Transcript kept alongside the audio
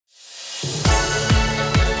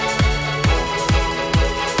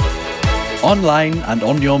online and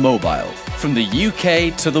on your mobile, from the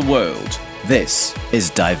UK to the world. This is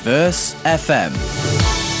Diverse FM.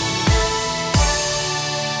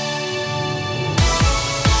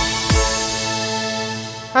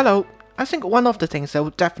 Hello. I think one of the things I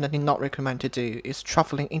would definitely not recommend to do is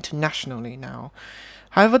traveling internationally now.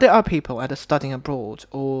 However, there are people either studying abroad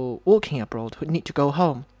or working abroad who need to go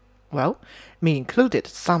home. Well, me included,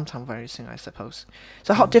 sometime very soon, I suppose.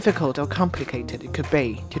 So how difficult or complicated it could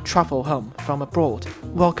be to travel home from abroad?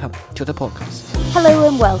 Welcome to the podcast. Hello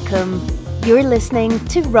and welcome. You're listening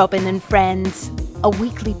to Robin and Friends, a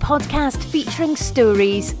weekly podcast featuring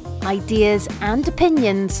stories, ideas and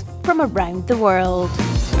opinions from around the world.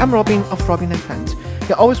 I'm Robin of Robin and Friends.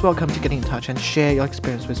 You're always welcome to get in touch and share your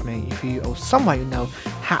experience with me if you or someone you know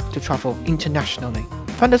have to travel internationally.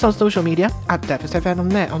 Find us on social media at DiverseFM on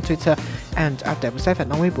net on Twitter and at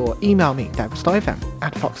DiverseFM on Weibo. Email me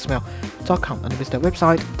diverse.fm@foxmail.com and visit the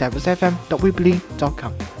website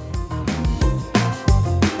diversefm.weebly.com.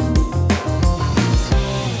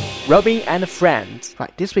 Robin and Friends.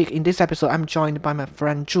 Right, this week in this episode, I'm joined by my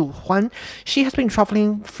friend Zhu Huan. She has been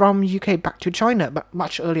traveling from UK back to China, but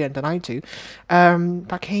much earlier than I do.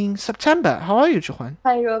 Back in September. How are you, Zhu Huan?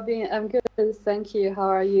 Hi, Robin. I'm good, thank you. How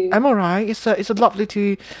are you? I'm alright. It's lovely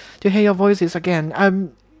to hear your voices again.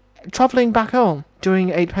 Traveling back home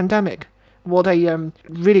during a pandemic. What a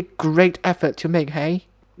really great effort to make, hey?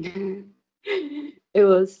 It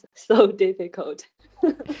was so difficult.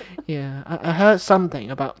 Yeah, I heard something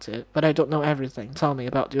about it, but I don't know everything. Tell me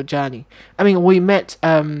about your journey. I mean, we met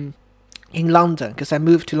in London, because I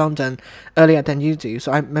moved to London earlier than you do.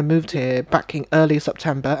 So I moved here back in early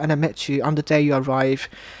September, and I met you on the day you arrived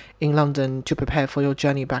in London to prepare for your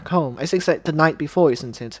journey back home. I think it's like the night before,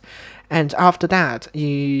 isn't it? And after that,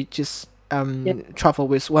 you just travel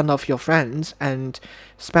with one of your friends and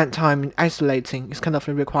spend time isolating. It's kind of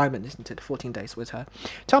a requirement, isn't it? 14 days with her.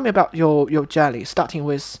 Tell me about your journey, starting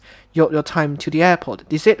with your time to the airport.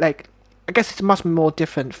 Is it like, I guess it must be more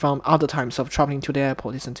different from other times of traveling to the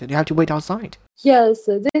airport, isn't it? You have to wait outside. Yes,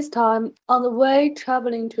 this time on the way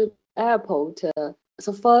traveling to the airport,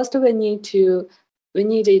 so first we needed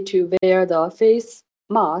to wear the face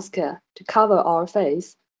mask to cover our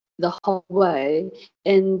face the whole way,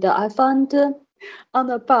 and I found on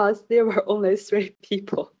the bus there were only 3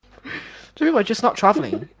 people. So people are just not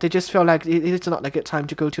traveling. They just feel like it's not a good time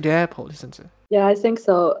to go to the airport, isn't it? Yeah, I think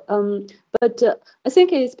so. But I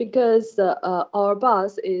think it's because our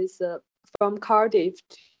bus is from Cardiff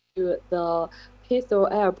to the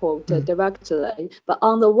Heathrow Airport directly. But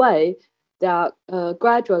on the way,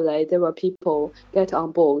 gradually there were people get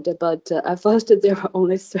on board. But at first there were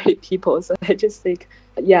only 3 people. So I just think,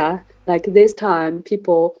 yeah, like this time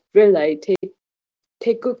people really take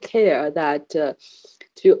good care that to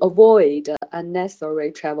avoid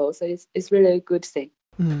unnecessary travel. So it's really a good thing.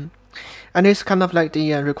 Mm. And it's kind of like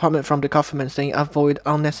the requirement from the government saying avoid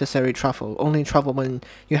unnecessary travel. Only travel when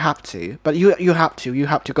you have to. But you have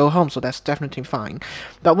to go home, so that's definitely fine.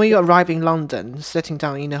 But when you arrive in London, sitting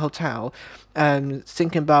down in a hotel,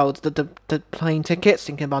 thinking about the plane tickets,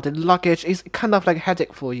 thinking about the luggage, it's kind of like a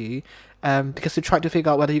headache for you, because you try to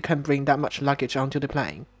figure out whether you can bring that much luggage onto the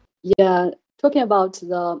plane. Yeah, talking about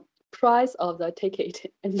the price of the ticket,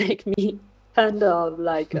 it make me kind of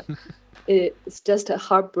like it's just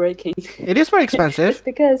heartbreaking. It is very expensive.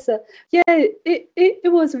 Because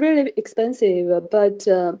it was really expensive, but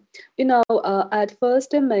at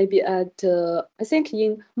first maybe at I think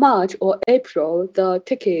in March or April the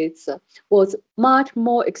tickets was much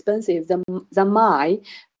more expensive than mine,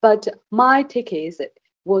 but my tickets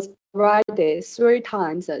was already 3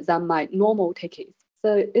 times than my normal tickets.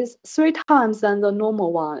 So it's 3 times than the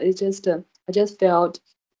normal one. It's just I just felt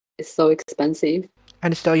it's so expensive.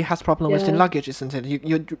 And still, you have problem with the luggage, isn't it?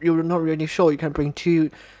 You're not really sure you can bring 2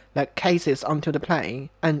 cases onto the plane,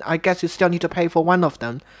 and I guess you still need to pay for one of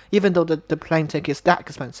them, even though the plane ticket is that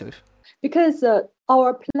expensive. Because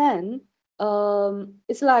our plan,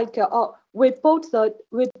 it's like we bought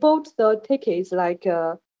the tickets like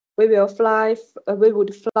we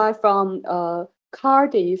would fly from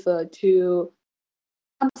Cardiff to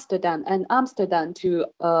Amsterdam and Amsterdam to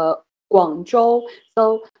Guangzhou.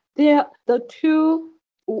 So the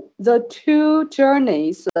two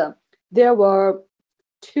journeys, there were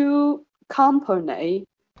 2 companies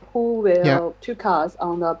who took us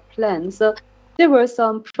on the plane. So there was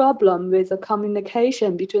some problem with the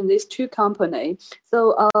communication between these 2 companies.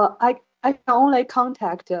 So I can only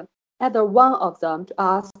contact either one of them to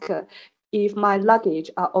ask if my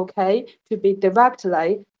luggage are okay to be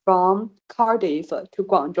directly from Cardiff to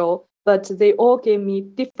Guangzhou. but they all gave me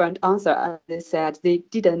different answer, and they said they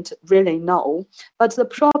didn't really know. But the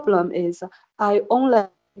problem is I only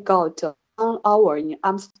got 1 hour in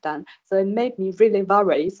Amsterdam, so it made me really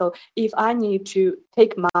worried. So if I need to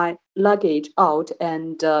take my luggage out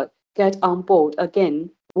and get on board again,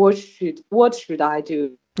 what should I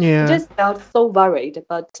do? Yeah. I just felt so worried,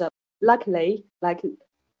 but luckily, like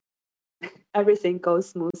everything goes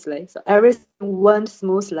smoothly. So everything went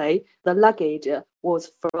smoothly. The luggage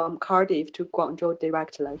was from Cardiff to Guangzhou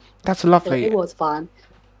directly. That's So lovely. it was fun.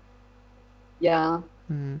 Yeah.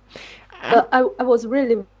 Mm. But I was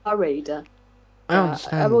really worried. I I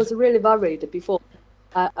understand. was really worried before.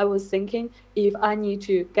 I was thinking if I need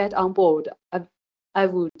to get on board, I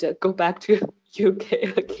would go back to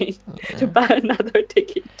UK again to buy another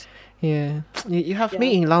ticket. Yeah, you have me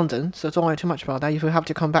Yeah. in London, so don't worry too much about that. If you have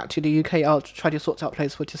to come back to the UK, I'll try to sort out a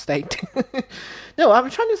place for you to stay. No, I'm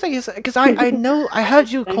trying to say is because I know I heard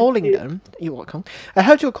you Thank calling you. them. You're welcome. I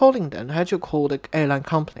heard you calling them. I heard you call the airline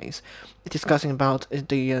companies, discussing about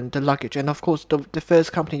the luggage, and of course the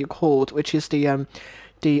first company you called, which is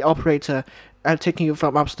the operator taking you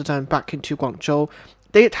from Amsterdam back into Guangzhou.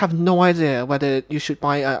 They have no idea whether you should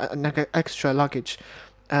buy an extra luggage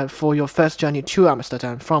for your first journey to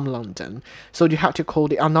Amsterdam from London. So you have to call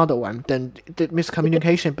the another one. Then the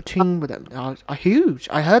miscommunication between them are huge.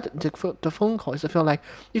 I heard the phone calls. I feel like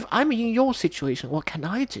if I'm in your situation, what can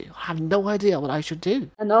I do? I have no idea what I should do.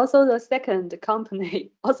 And also the second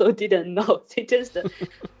company also didn't know. They just,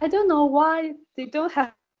 I don't know why they don't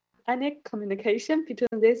have any communication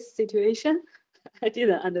between this situation. I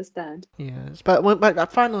didn't understand. Yes, but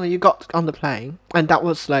finally you got on the plane, and that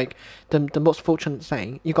was like the most fortunate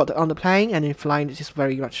thing. You got on the plane, and in flying is just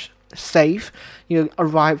very much safe. You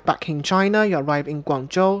arrived back in China. You arrived in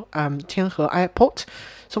Guangzhou, Tianhe Airport.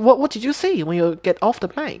 So what did you see when you get off the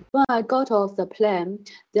plane? When I got off the plane,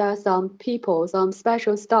 there are some people, some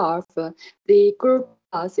special staff. They grouped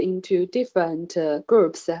us into different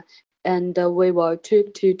groups, and we were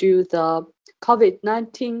took to do the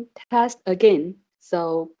COVID-19 test again.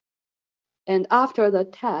 So, and after the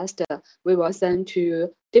test, we were sent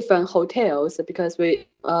to different hotels because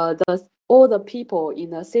all the people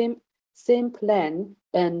in the same plane,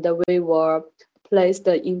 and we were placed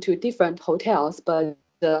into different hotels. But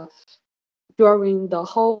during the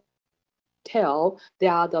whole hotel,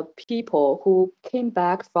 there are the people who came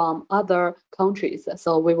back from other countries.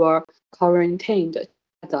 So we were quarantined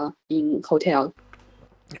together in hotel.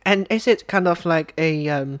 And is it kind of like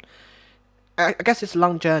a I guess it's a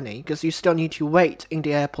long journey because you still need to wait in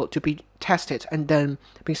the airport to be tested and then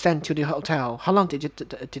be sent to the hotel. How long did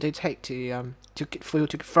it take for you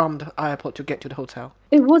to from the airport to get to the hotel?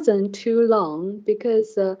 It wasn't too long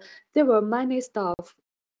because there were many staff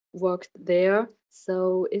worked there,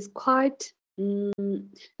 so it's quite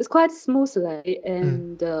smoothly,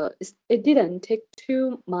 and it didn't take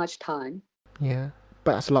too much time. Yeah,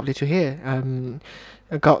 but that's lovely to hear.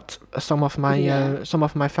 I got some of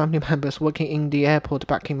my family members working in the airport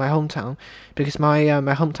back in my hometown because my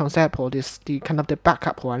hometown's airport is the kind of the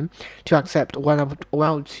backup one to accept one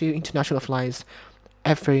or two international flights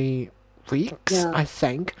every weeks, Yeah. I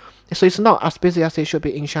think. So it's not as busy as it should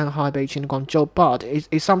be in Shanghai, Beijing, Guangzhou, but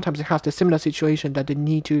it sometimes it has the similar situation that they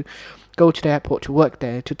need to go to the airport to work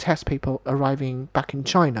there to test people arriving back in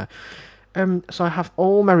China. So I have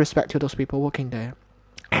all my respect to those people working there.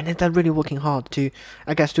 And they're really working hard to,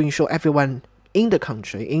 I guess, to ensure everyone in the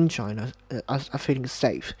country, in China, are feeling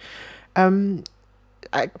safe.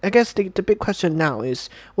 I guess the big question now is,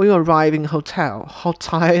 when you arrive in a hotel, how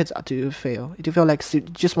tired do you feel? Do you feel like you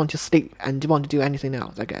just want to sleep and do you want to do anything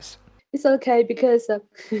else, I guess? It's okay because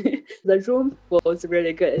the room was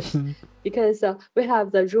really good because we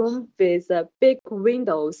have the room with big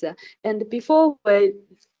windows, and before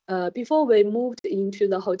we moved into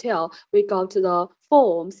the hotel, we got the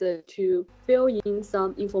forms to fill in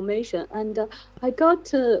some information, and I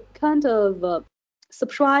got kind of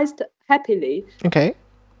surprised happily. Okay.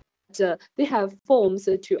 They have forms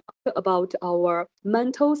to ask about our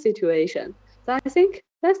mental situation. So I think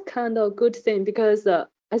that's kind of a good thing because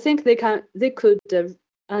I think they could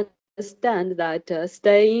understand that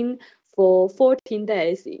staying for 14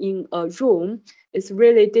 days in a room is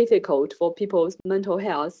really difficult for people's mental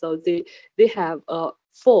health. So they have a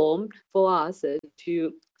form for us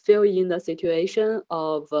to fill in the situation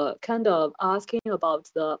of kind of asking about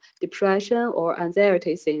the depression or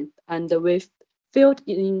anxiety thing, and we filled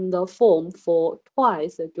in the form for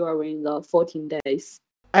twice during the 14 days.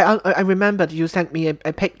 I remembered you sent me a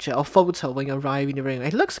picture or photo when you arrive in the room.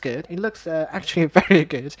 It looks good. It looks actually very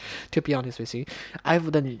good, to be honest with you. I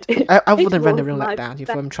wouldn't run a room like that if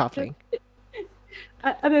I'm traveling.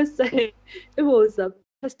 I will say it was the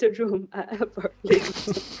best room I ever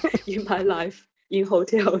lived in my life in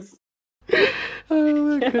hotels.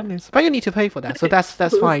 Oh my goodness! But you need to pay for that, so that's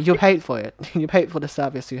fine. You paid for it. You paid for the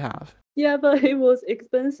service you have. Yeah, but it was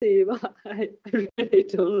expensive. I really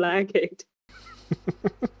don't like it.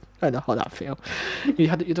 I know how that feel.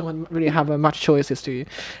 You don't really have much choices, do you?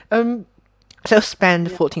 So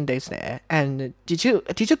spend 14 days there, and did you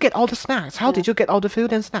get all the snacks? How did you get all the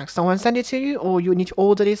food and snacks? Someone send it to you, or you need to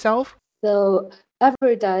order it yourself? So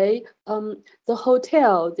every day, the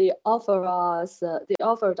hotel they offered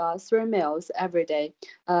us 3 meals every day.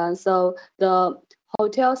 So the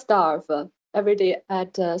hotel staff every day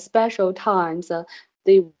at special times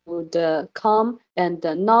they would come and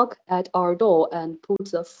knock at our door and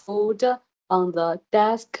put the food on the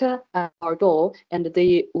desk at our door, and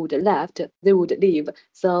they would leave.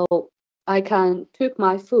 So I can take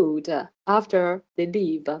my food after they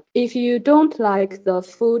leave. If you don't like the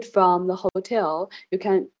food from the hotel, you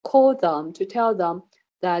can call them to tell them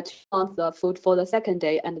that you want the food for the second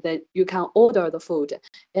day, and then you can order the food,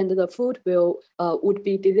 and the food would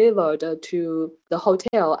be delivered to the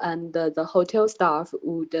hotel, and the hotel staff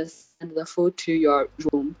would send the food to your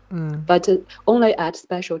room, but only at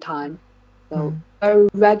special time, so very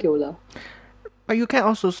regular. But you can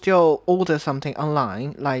also still order something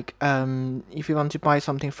online, like if you want to buy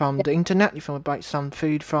something from the internet, if you want to buy some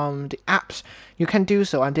food from the apps, you can do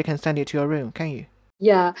so, and they can send it to your room, can you?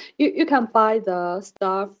 Yeah, you can buy the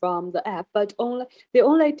stuff from the app, but they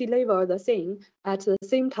only deliver the thing at the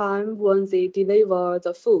same time when they deliver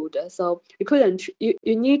the food. So you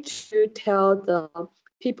need to tell the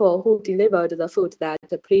people who delivered the food that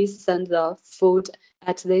please send the food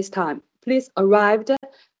at this time. Please arrive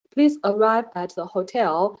at the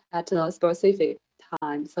hotel at a specific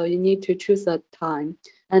time. So you need to choose a time.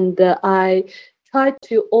 And I try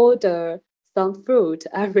to order some fruit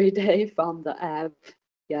every day from the app.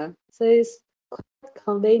 Yeah, so it's quite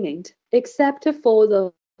convenient. Except for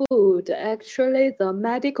the food, actually the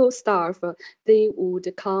medical staff they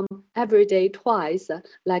would come every day twice,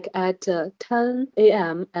 like at 10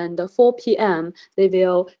 a.m. and 4 p.m. They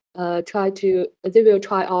will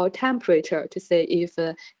try our temperature to see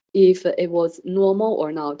if it was normal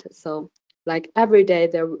or not. So like every day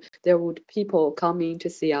there would people coming to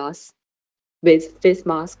see us with face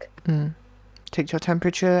mask. Take your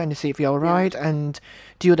temperature and see if you're alright, and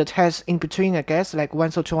do the test in between, I guess, like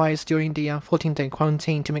once or twice during the 14-day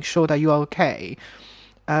quarantine to make sure that you are okay.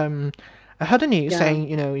 I heard the news saying,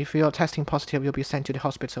 if you're testing positive, you'll be sent to the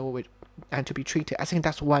hospital and to be treated. I think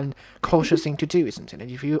that's one cautious thing to do, isn't it?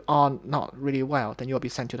 If you are not really well, then you'll be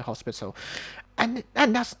sent to the hospital. And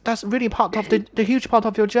that's really part of the huge part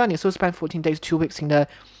of your journey. So spend 14 days, 2 weeks in the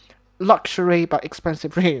luxury but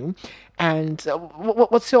expensive room. And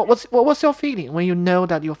what's your feeling when you know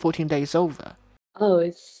that your 14 days is over? Oh,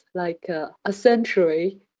 it's like a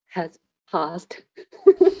century has passed.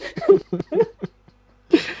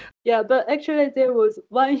 Yeah, but actually there was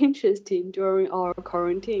one interesting during our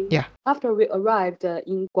quarantine. Yeah. After we arrived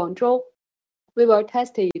in Guangzhou, we were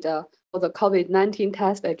tested for the COVID-19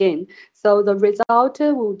 test again. So the result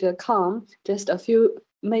would come just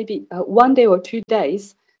maybe 1 day or 2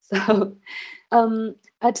 days. So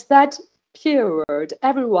at that period,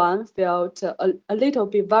 everyone felt a little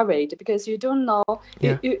bit worried because you don't know,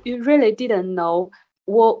 you really didn't know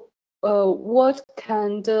what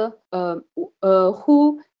kind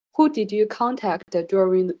who did you contact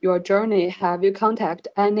during your journey? Have you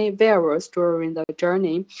contacted any virus during the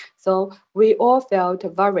journey? So we all felt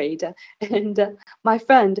worried. And my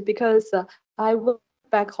friend, because I went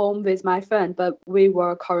back home with my friend, but we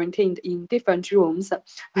were quarantined in different rooms,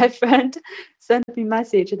 my friend sent me a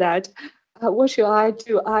message that, what should I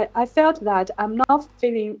do? I felt that I'm not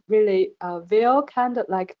feeling really well, kind of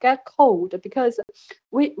like get cold, because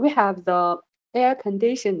we have the air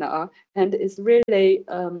conditioner, and it's really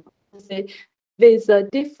with a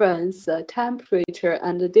difference temperature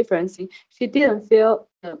and the difference. She didn't feel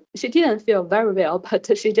very well,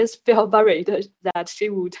 but she just felt worried that she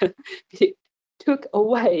would be taken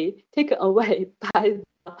away by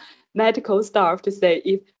the medical staff to say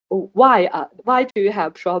if why do you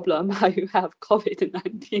have problem? Why you have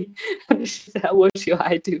COVID-19? And she said, what should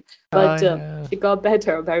I do? But she got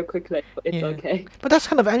better very quickly. It's okay. But that's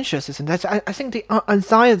kind of anxious, isn't it? I think the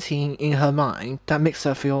anxiety in her mind that makes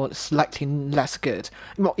her feel slightly less good.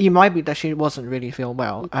 It might be that she wasn't really feeling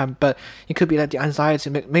well, but it could be that the anxiety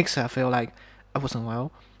makes her feel like I wasn't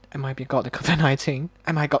well. I might be got the COVID-19.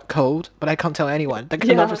 I might got cold, but I can't tell anyone. That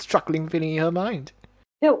kind of a struggling feeling in her mind.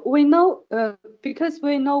 Yeah, we know because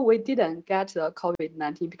we know we didn't get the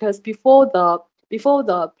COVID-19 because before the before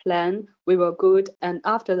the plan we were good, and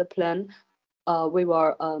after the plan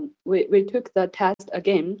we took the test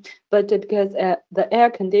again, but because the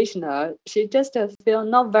air conditioner, she just feel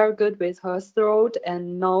not very good with her throat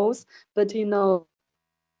and nose, but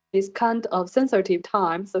it's kind of sensitive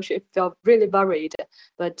time, so she felt really worried,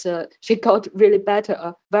 but she got really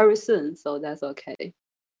better very soon, so that's okay.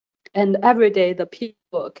 And every day the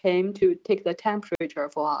people came to take the temperature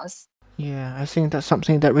for us. Yeah, I think that's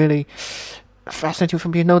something that really fascinating for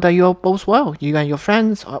me to know that you're both well. You and your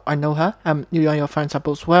friends, I know her, you and your friends are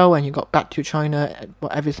both well, and you got back to China,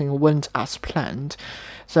 but everything went as planned.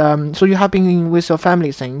 So you have been with your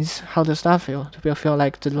family since. How does that feel? Do you feel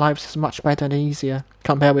like the life is much better and easier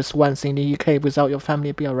compared with once in the UK without your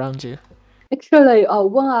family be around you? Actually,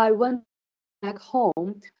 when I went back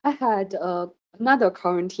home, I had another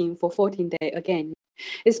quarantine for 14 days again.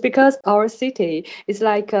 It's because our city is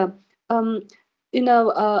like,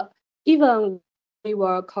 even we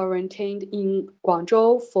were quarantined in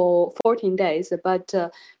Guangzhou for 14 days, but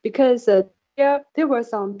because there were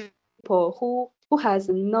some people who has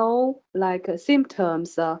no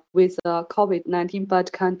symptoms with COVID-19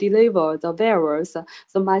 but can deliver the virus.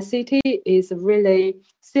 So my city is really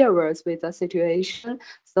serious with the situation.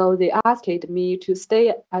 So they asked me to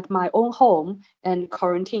stay at my own home and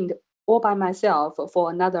quarantined all by myself for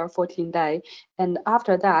another 14 days. And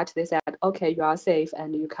after that, they said, okay, you are safe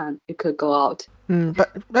and you could go out.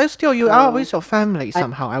 But still, you are with your family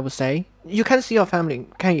somehow, I would say. You can see your family,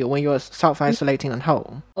 can you, when you're self-isolating at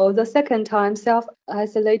home? Oh, the second time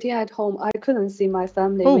self-isolating at home, I couldn't see my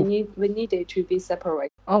family. Oh. We needed to be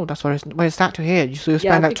separate. Oh, that's what is that to hear. So you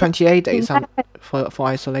spend like 28 days for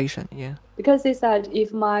isolation, yeah. Because they said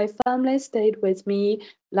if my family stayed with me,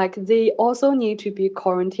 they also need to be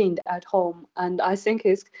quarantined at home. And I think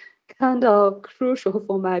it's kind of crucial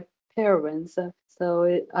for my parents.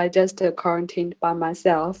 So I just quarantined by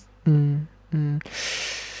myself.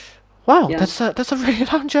 Wow, Yeah. that's a really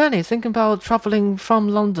long journey. Thinking about traveling from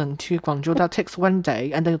London to Guangzhou, that takes 1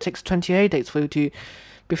 day, and then it takes 28 days for you to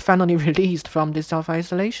be finally released from this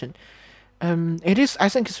self-isolation. I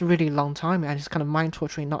think it's a really long time, and it's kind of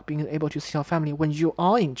mind-torturing not being able to see your family when you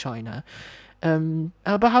are in China.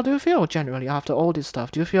 But how do you feel generally after all this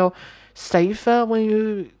stuff? Do you feel safer when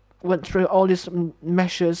you went through all these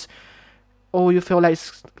measures, or you feel like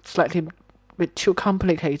it's slightly a bit too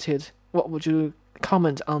complicated? What would you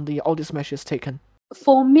comment on all these measures taken?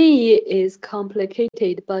 For me, it's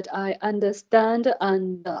complicated, but I understand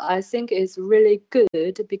and I think it's really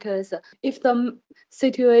good because if the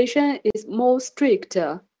situation is more strict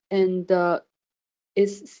and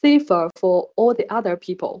is safer for all the other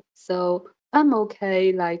people, so I'm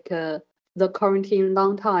okay. The quarantine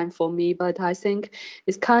long time for me, but I think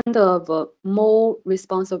it's kind of more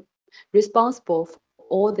responsible for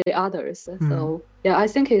all the others. So yeah, I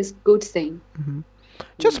think it's good thing.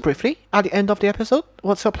 Just briefly, at the end of the episode,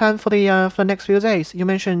 what's your plan for the next few days? You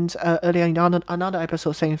mentioned earlier in another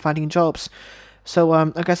episode saying finding jobs. So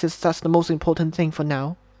I guess that's the most important thing for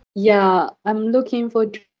now. Yeah, I'm looking for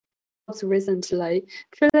jobs recently.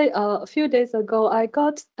 Actually, a few days ago, I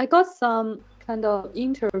got some kind of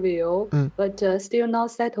interview, but still not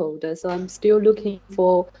settled. So I'm still looking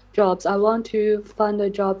for jobs. I want to find a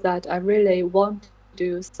job that I really want to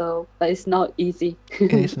do. So, but it's not easy.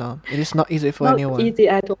 It is not. It is not easy for Not anyone. easy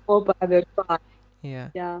at all, but I will try. Yeah.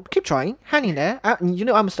 Yeah. Keep trying, hang in there.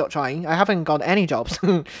 I'm still trying. I haven't got any jobs,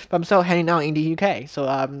 but I'm still hanging out in the UK. So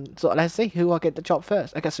let's see who will get the job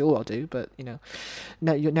first. I guess you all do, but no,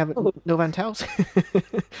 no one tells.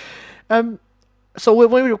 So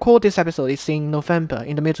when we record this episode, it's in November,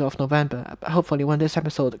 in the middle of November. Hopefully, when this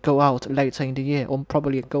episode go out later in the year, or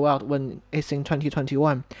probably go out when it's in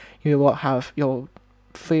 2021, you will have your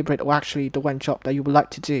favorite, or actually the one job that you would like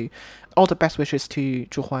to do. All the best wishes to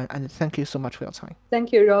Zhuhuan, and thank you so much for your time.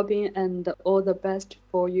 Thank you, Robin, and all the best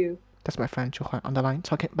for you. That's my friend Zhuhuan on the line,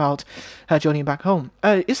 talking about her journey back home.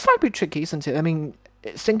 It's slightly tricky, isn't it? I mean,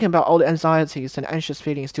 thinking about all the anxieties and anxious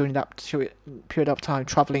feelings during that period of time,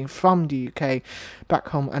 traveling from the UK back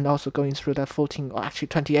home, and also going through the 14 or actually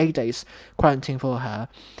 28 days quarantine for her.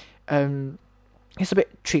 It's a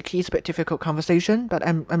bit tricky, it's a bit difficult conversation, but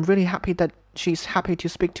I'm really happy that she's happy to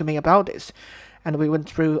speak to me about this, and we went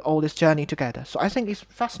through all this journey together. So I think it's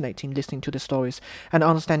fascinating listening to the stories and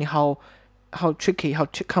understanding how tricky, how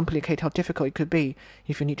complicated, how difficult it could be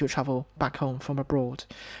if you need to travel back home from abroad.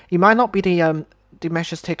 It might not be the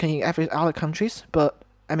measures taken in every other countries, but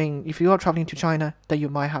I mean, if you are traveling to China, then you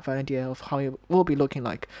might have an idea of how it will be looking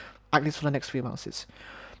like, at least for the next few months.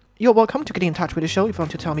 you're welcome to get in touch with the show if you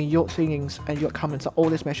want to tell me your feelings and your comments on all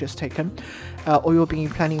these measures taken, or you'll be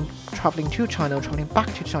planning traveling to China or traveling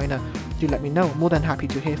back to China. Do let me know. More than happy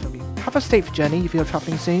to hear from you. Have a safe journey if you're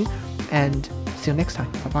traveling soon, and see you next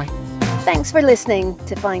time. Bye-bye. Thanks for listening.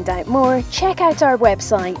 To find out more, check out our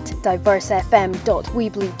website,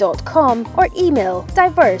 diversefm.weebly.com, or email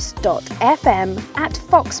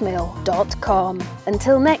diverse.fm@foxmail.com.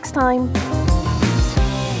 Until next time.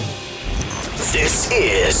 This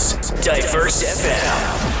is Diverse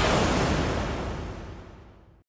FM.